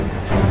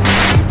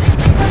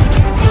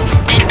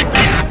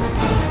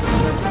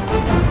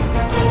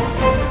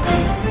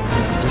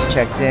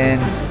in,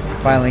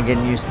 finally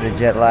getting used to the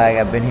jet lag.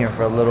 I've been here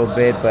for a little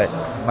bit, but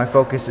my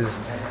focus is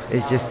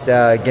just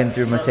getting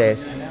through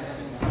Mateus.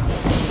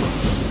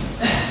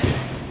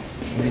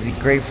 He's a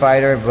great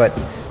fighter, but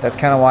that's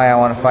kind of why I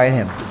want to fight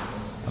him.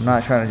 I'm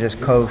not trying to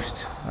just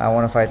coast. I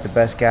want to fight the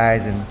best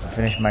guys and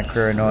finish my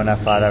career knowing I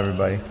fought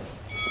everybody.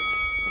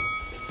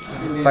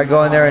 If I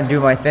go in there and do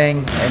my thing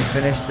and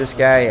finish this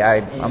guy,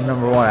 I'm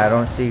number one. I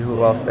don't see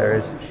who else there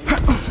is.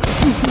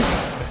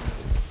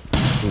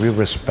 We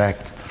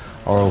respect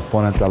our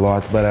opponent a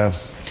lot, but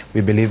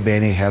we believe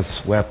Benny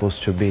has weapons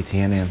to beat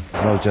him, and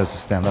it's not just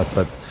stand up,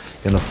 but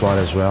in the floor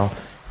as well.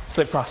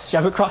 Slip cross,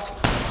 jab it cross.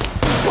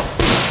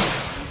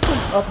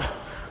 Up,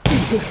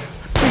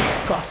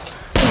 cross,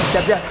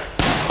 jab, jab.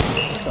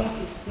 Let's go.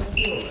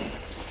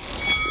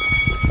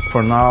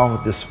 For now,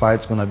 this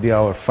fight's gonna be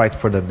our fight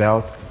for the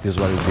belt. This is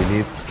what we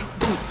believe.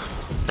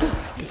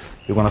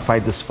 We're gonna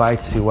fight this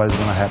fight, see what is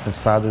gonna happen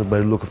Saturday, but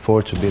we're looking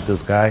forward to beat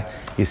this guy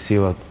and see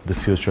what the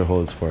future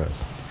holds for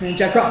us. And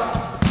jab cross.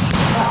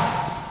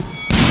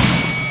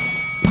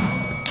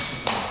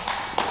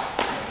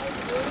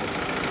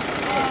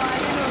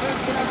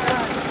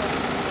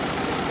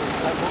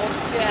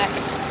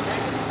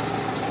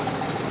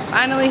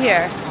 Finally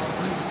here.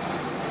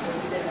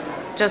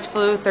 Just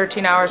flew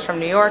 13 hours from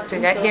New York to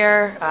get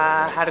here.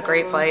 Had a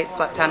great flight,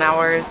 slept 10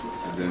 hours.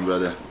 Doing,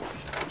 brother?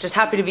 Just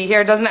happy to be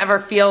here. It doesn't ever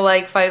feel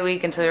like fight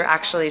week until you're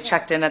actually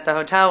checked in at the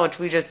hotel, which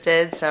we just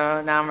did,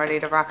 so now I'm ready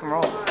to rock and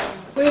roll.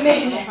 We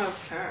made it.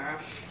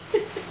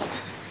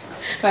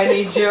 I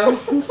need you.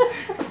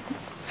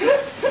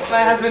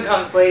 My husband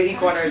comes late, he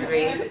corners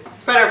me.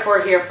 It's better if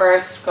we're here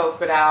first,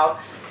 scope it out,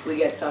 we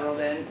get settled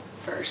in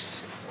first.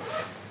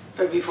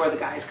 But before the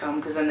guys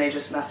come, because then they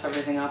just mess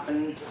everything up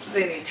and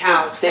they need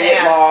towels, they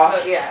fans. get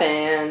lost, yeah.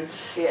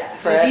 fans. Yeah,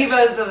 the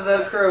divas of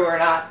the crew are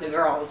not the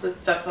girls,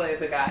 it's definitely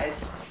the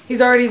guys.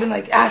 He's already been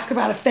like, ask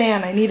about a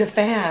fan, I need a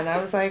fan. I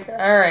was like,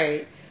 all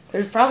right,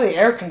 there's probably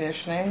air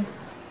conditioning.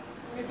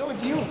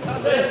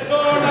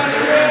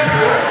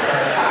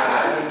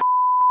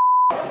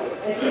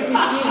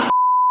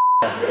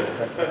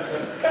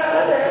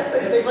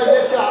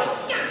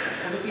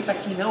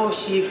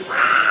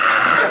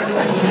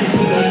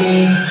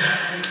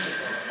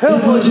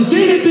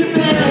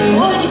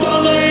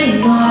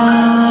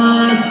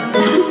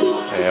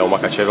 O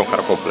Makhachev é um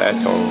cara completo,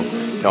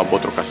 tem uma boa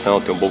trocação,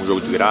 tem um bom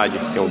jogo de grade,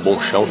 tem um bom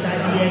chão.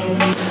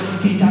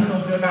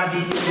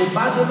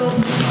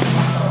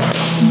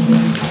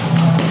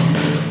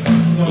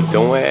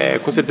 Então,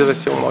 com certeza vai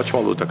ser uma ótima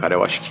luta, cara.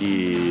 Eu acho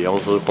que é um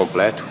lutador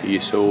completo e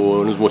isso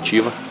nos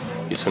motiva,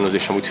 isso nos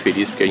deixa muito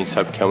felizes, porque a gente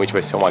sabe que realmente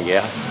vai ser uma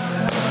guerra.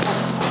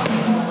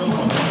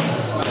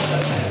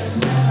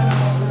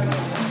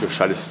 O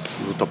Charles,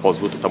 luta após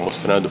luta, está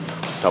mostrando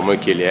o tamanho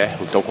que ele é,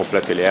 o tão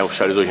completo ele é. O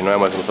Charles hoje não é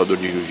mais um lutador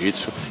de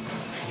jiu-jitsu,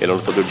 ele é um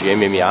lutador de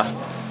MMA.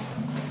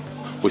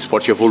 O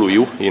esporte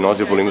evoluiu e nós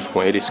evoluímos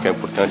com ele, isso que é a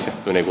importância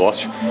do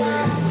negócio.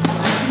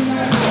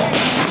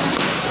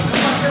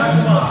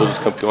 Todos os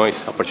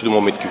campeões, a partir do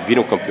momento que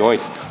viram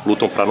campeões,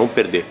 lutam para não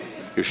perder.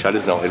 E o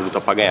Charles não, ele luta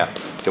para ganhar.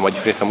 Tem uma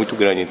diferença muito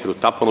grande entre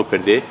lutar para não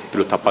perder e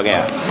lutar para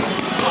ganhar.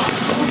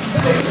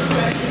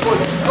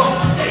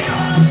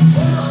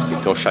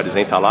 Então o Charles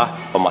entra lá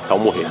para matar ou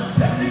morrer.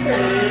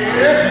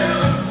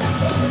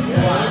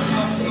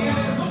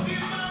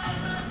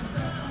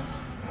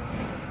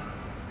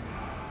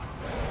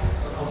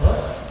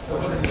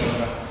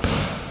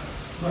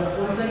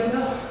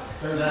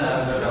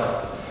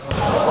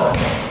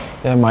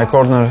 Yeah, my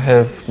corner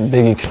have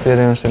big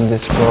experience in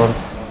this sport.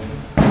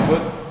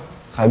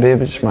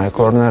 Khabib is my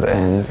corner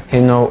and he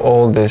know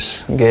all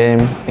this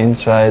game,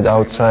 inside,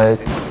 outside.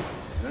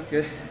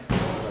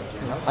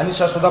 Они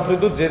сейчас сюда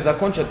придут, здесь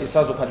закончат и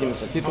сразу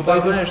поднимутся. Ты туда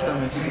идешь?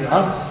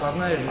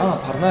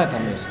 Парная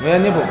там есть. Но я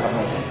не был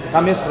парной.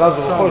 Там есть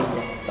сразу выходишь.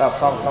 Да, в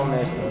самом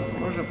месте.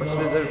 Можно после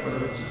даже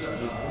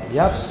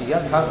подраться. Я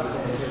каждый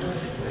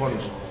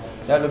помнишь.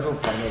 Я любил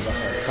парной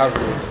заходить.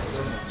 Каждый.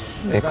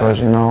 Because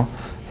you know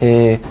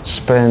he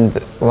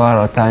spent a lot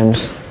of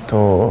times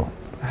to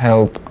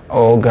help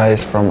all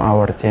guys from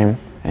our team,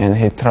 and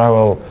he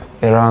traveled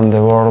around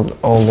the world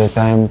all the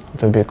time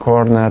to be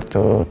corner,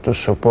 to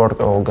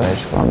support all guys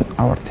from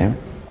our team.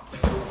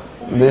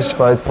 This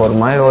fight for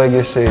my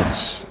legacy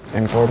is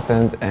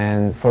important,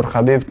 and for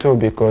Khabib too,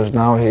 because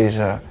now he's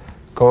a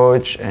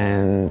coach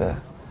and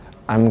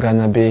I'm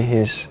gonna be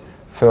his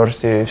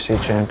first UFC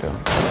champion.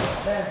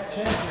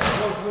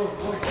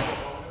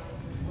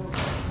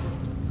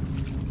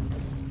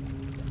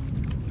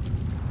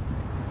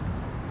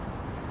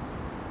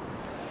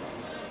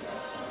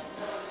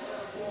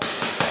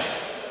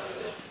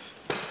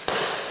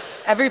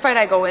 Every fight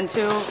I go into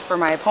for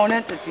my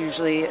opponents, it's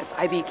usually if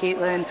I beat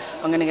Caitlin,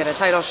 I'm going to get a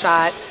title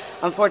shot.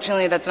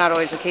 Unfortunately, that's not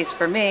always the case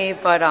for me,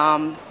 but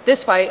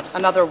this fight,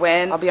 another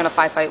win, I'll be on a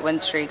 5-fight win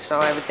streak, so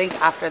I would think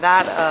after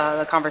that,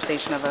 the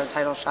conversation of a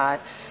title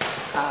shot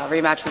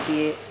rematch would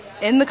be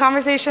in the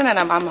conversation, and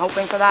I'm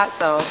hoping for that,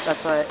 so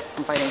that's what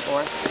I'm fighting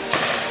for.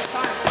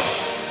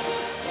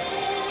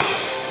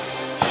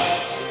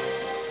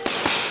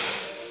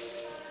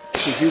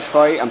 It's a huge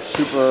fight. I'm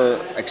super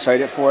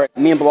excited for it.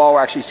 Me and Bilal were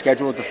actually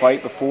scheduled to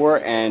fight before,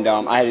 and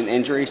I had an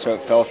injury, so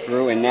it fell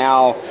through. And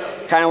now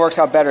it kind of works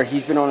out better.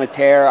 He's been on a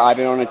tear, I've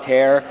been on a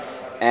tear,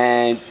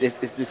 and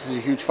this is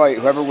a huge fight.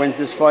 Whoever wins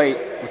this fight,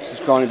 which is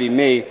going to be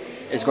me,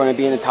 is going to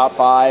be in the top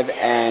 5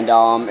 and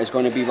is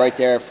going to be right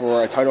there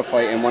for a title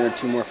fight and 1 or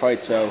 2 more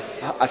fights. So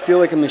I feel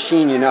like a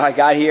machine, you know. I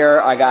got here,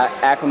 I got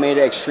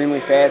acclimated extremely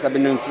fast. I've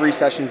been doing 3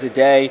 sessions a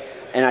day,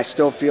 and I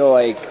still feel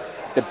like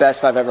the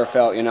best I've ever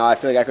felt. You know, I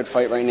feel like I could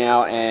fight right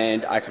now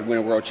and I could win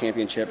a world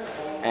championship,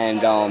 and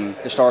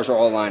the stars are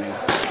all aligning.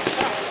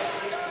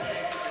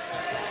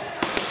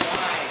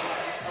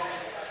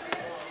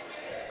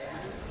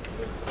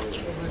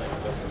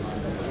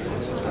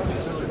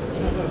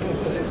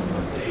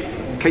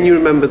 Can you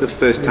remember the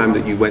first time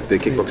that you went to the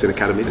kickboxing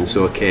academy and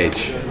saw a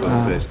cage for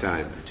the first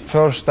time?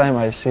 First time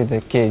I see the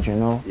cage, you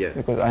know, Yeah.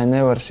 because I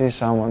never see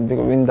someone,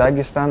 because in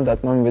Dagestan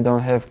that moment we don't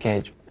have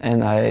cage.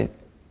 And I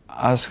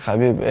asked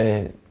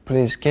Khabib,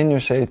 please, can you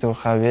say to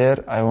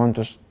Javier, I want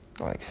to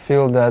like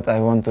feel that,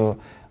 I want to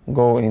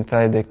go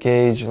inside the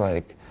cage,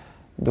 like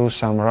do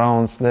some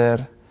rounds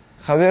there.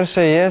 Javier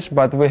say yes,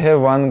 but we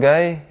have one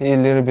guy, he's a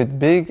little bit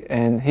big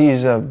and he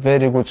is a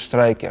very good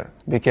striker,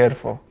 be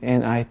careful.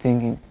 And I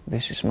thinking,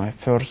 this is my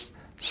first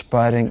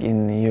sparring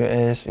in the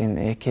US, in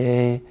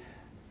AKA.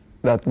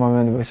 That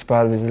moment we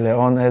spar with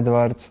Leon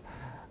Edwards,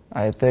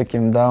 I take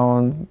him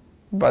down,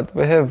 but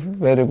we have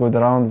very good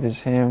round with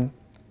him.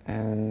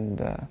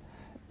 And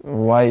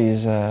why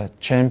he's a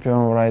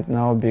champion right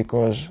now?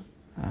 Because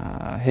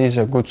he's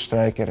a good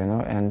striker, you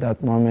know, and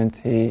that moment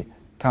he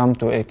come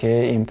to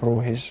AKA,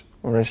 improve his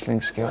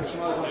wrestling skills.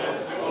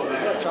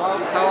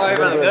 How are you,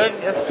 brother?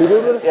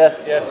 Good?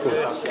 Yes. Yes, good.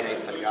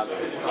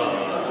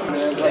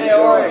 Hey,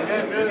 how are you?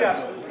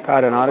 Good.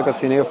 Cara, na hora que eu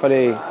assinei eu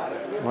falei,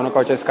 vou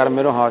nocautear esse cara no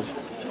primeiro round.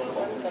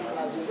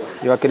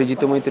 E eu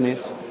acredito muito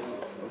nisso.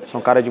 Sou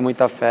um cara de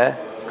muita fé,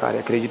 cara, e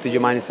acredito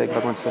demais nisso aí que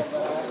vai acontecer.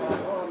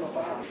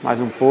 Mais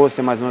um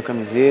pôster, mais uma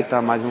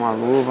camiseta, mais uma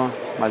luva,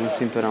 mais um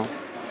cinturão.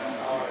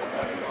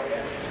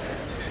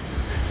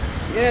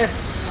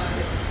 Yes!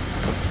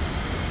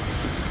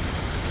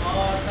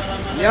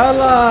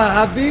 Yalla,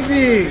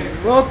 Habibi!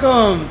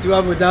 Welcome to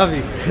Abu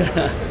Dhabi.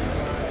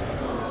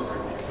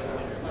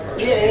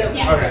 Okay.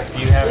 Do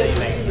you have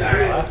anything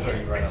left, or are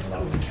you running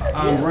low?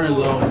 I'm running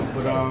low,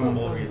 but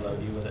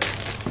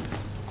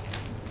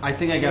I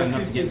think I got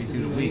enough to get me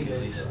through the week at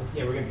least.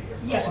 Yeah, we're gonna be here.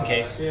 Just in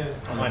case. Yeah.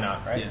 Why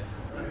not, right? Yeah.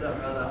 What's up,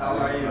 brother? How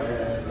are you?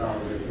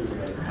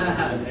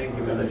 Thank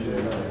you, brother.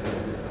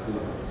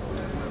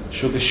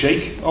 Sugar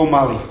Sheikh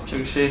O'Malley.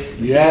 Sugar Sheikh.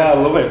 Yeah, I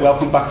love it.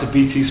 Welcome back to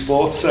BT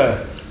Sports.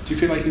 Do you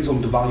feel like he's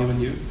undervaluing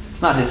you?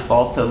 It's not his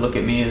fault to look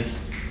at me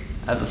as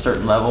a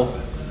certain level,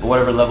 but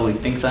whatever level he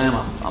thinks I am,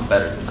 I'm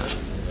better than that.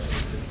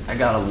 I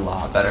got a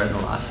lot better in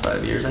the last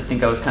 5 years. I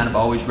think I was kind of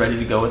always ready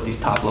to go with these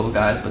top level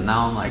guys, but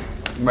now I'm like,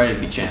 I'm ready to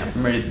be champ.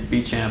 I'm ready to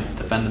be champ,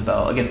 defend the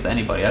belt against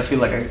anybody. I feel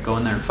like I could go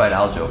in there and fight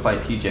Aljo, fight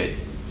TJ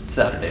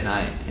Saturday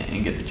night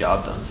and get the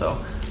job done. So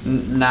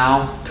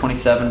now,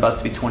 27, about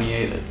to be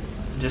 28,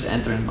 just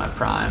entering my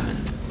prime, and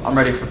I'm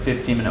ready for a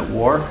 15-minute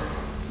war,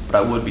 but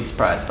I would be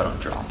surprised if I don't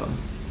drop him.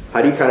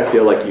 How do you kind of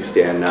feel like you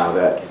stand now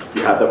that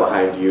you have that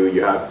behind you,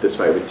 you have this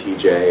fight with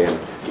TJ, and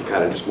you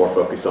kind of just more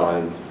focus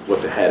on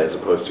what's ahead as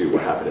opposed to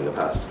what happened in the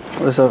past?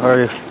 What's up, how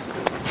are you?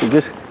 You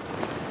good?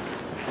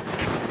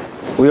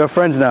 We are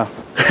friends now.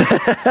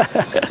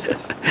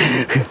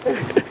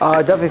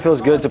 It definitely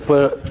feels good to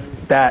put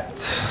that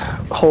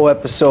whole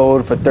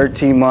episode for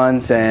 13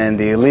 months and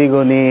the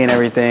illegal knee and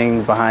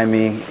everything behind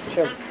me.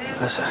 Sure.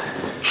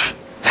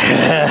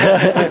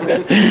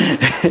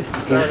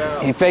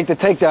 He faked the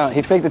takedown.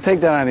 He faked the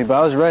takedown on me, but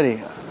I was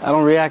ready. I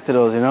don't react to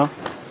those, you know?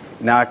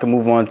 Now I can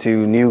move on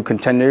to new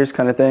contenders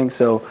kind of thing.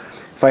 So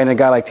fighting a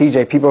guy like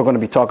TJ, people are going to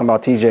be talking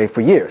about TJ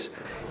for years.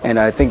 And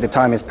I think the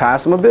time has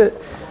passed him a bit.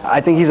 I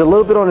think he's a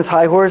little bit on his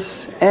high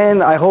horse,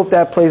 and I hope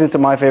that plays into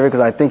my favor because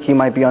I think he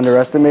might be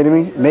underestimating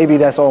me. Maybe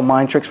that's all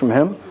mind tricks from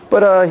him.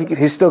 But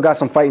he's still got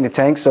some fight in the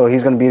tank, so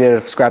he's going to be there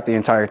to scrap the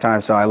entire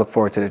time, so I look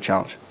forward to the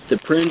challenge. The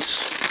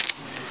Prince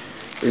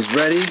is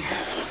ready.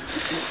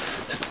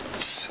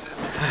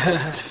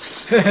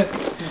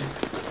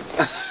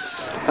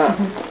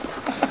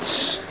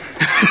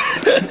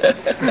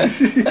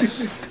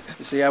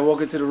 See, I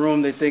walk into the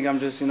room, they think I'm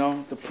just, you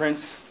know, the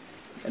Prince.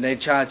 And they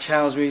try to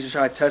challenge me,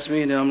 try to test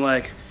me, and then I'm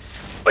like,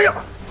 oh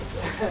yeah!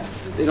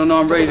 They don't know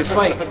I'm ready to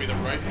fight.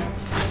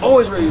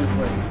 Always ready to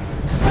fight.